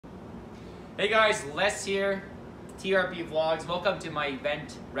Hey guys, Les here, TRP Vlogs. Welcome to my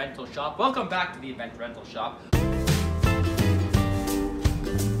event rental shop. Welcome back to the event rental shop.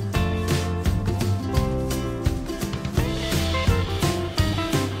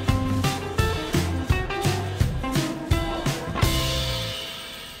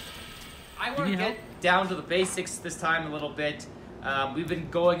 I want to get down to the basics this time a little bit. We've been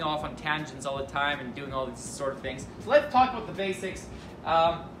going off on tangents all the time and doing all these sort of things. So let's talk about the basics.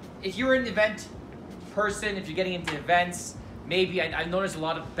 If you're an event person, if you're getting into events, maybe I've noticed a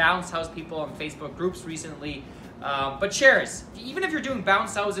lot of bounce house people on Facebook groups recently. But chairs, even if you're doing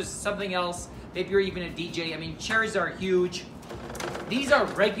bounce houses, something else, maybe you're even a DJ, I mean, chairs are huge. These are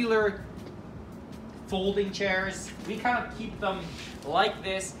regular folding chairs. We kind of keep them like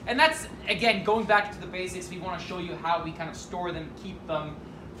this. And that's, again, going back to the basics, we want to show you how we kind of store them, keep them,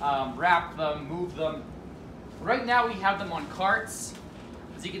 wrap them, move them. Right now we have them on carts.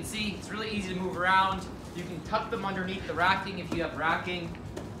 As you can see, it's really easy to move around. You can tuck them underneath the racking if you have racking.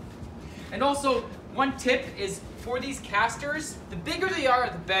 And also, one tip is for these casters, the bigger they are,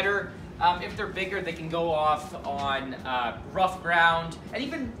 the better. If they're bigger, they can go off on rough ground, and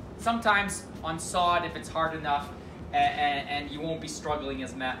even sometimes on sod if it's hard enough, and you won't be struggling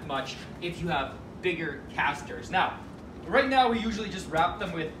as much if you have bigger casters. Now, right now we usually just wrap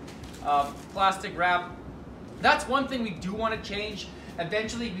them with plastic wrap. That's one thing we do want to change.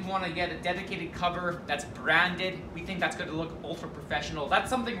 Eventually, we want to get a dedicated cover that's branded. We think that's going to look ultra professional. That's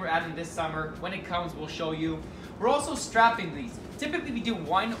something we're adding this summer. When it comes, we'll show you. We're also strapping these. Typically, we do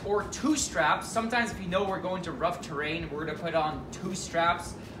 1 or 2 straps. Sometimes if you know we're going to rough terrain, we're going to put on 2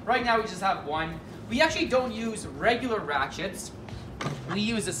 straps. Right now, we just have 1. We actually don't use regular ratchets. We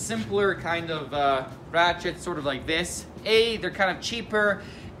use a simpler kind of ratchet, sort of like this. They're kind of cheaper,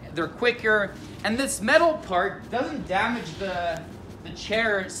 they're quicker, and this metal part doesn't damage the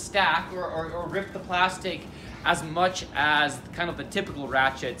chair stack or rip the plastic as much as kind of the typical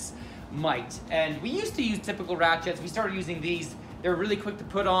ratchets might. And we used to use typical ratchets. We started using these. They're really quick to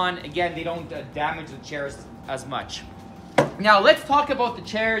put on. Again, they don't damage the chairs as much. Now let's talk about the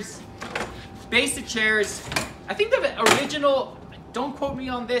chairs. Basic chairs. I think the original, don't quote me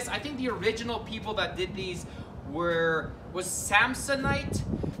on this, I think the original people that did these was Samsonite,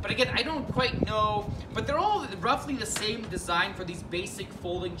 but again, I don't quite know, but they're all roughly the same design for these basic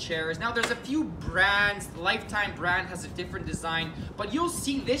folding chairs. Now there's a few brands, the Lifetime brand has a different design, but you'll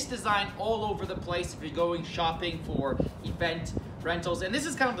see this design all over the place if you're going shopping for event rentals, and this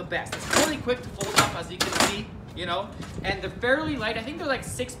is kind of the best. It's really quick to fold up, as you can see, you know, and they're fairly light. I think they're like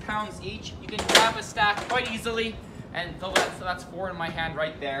 6 pounds each. You can grab a stack quite easily, and so that's 4 in my hand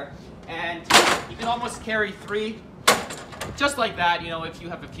right there. And you can almost carry 3, just like that, you know, if you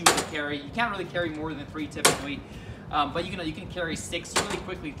have a few to carry. You can't really carry more than 3 typically, but you can carry 6 really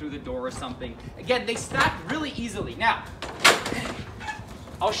quickly through the door or something. Again, they stack really easily. Now,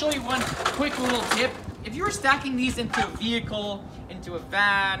 I'll show you one quick little tip. If you're stacking these into a vehicle, into a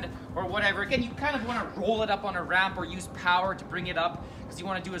van, or whatever, again, you kind of want to roll it up on a ramp or use power to bring it up, because you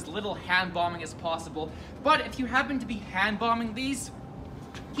want to do as little hand bombing as possible. But if you happen to be hand bombing these,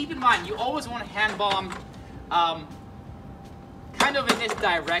 keep in mind, you always want to hand bomb kind of in this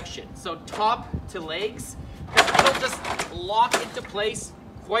direction. So top to legs, because it'll just lock into place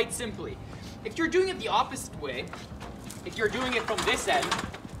quite simply. If you're doing it the opposite way, if you're doing it from this end,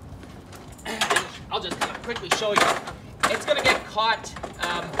 I'll just kind of quickly show you, it's going to get caught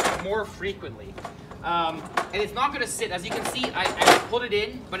more frequently. And it's not going to sit, as you can see, I put it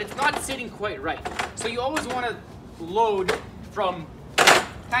in, but it's not sitting quite right. So you always want to load from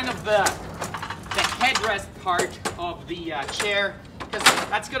kind of the headrest part of the chair, because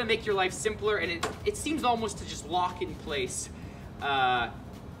that's going to make your life simpler, and it seems almost to just lock in place kind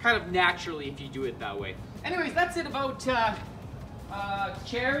of naturally if you do it that way. Anyways, that's it about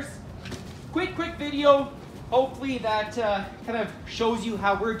chairs. Quick video. Hopefully that kind of shows you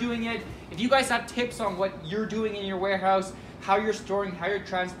how we're doing it. If you guys have tips on what you're doing in your warehouse, how you're storing, how you're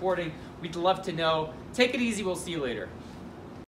transporting, we'd love to know. Take it easy. We'll see you later.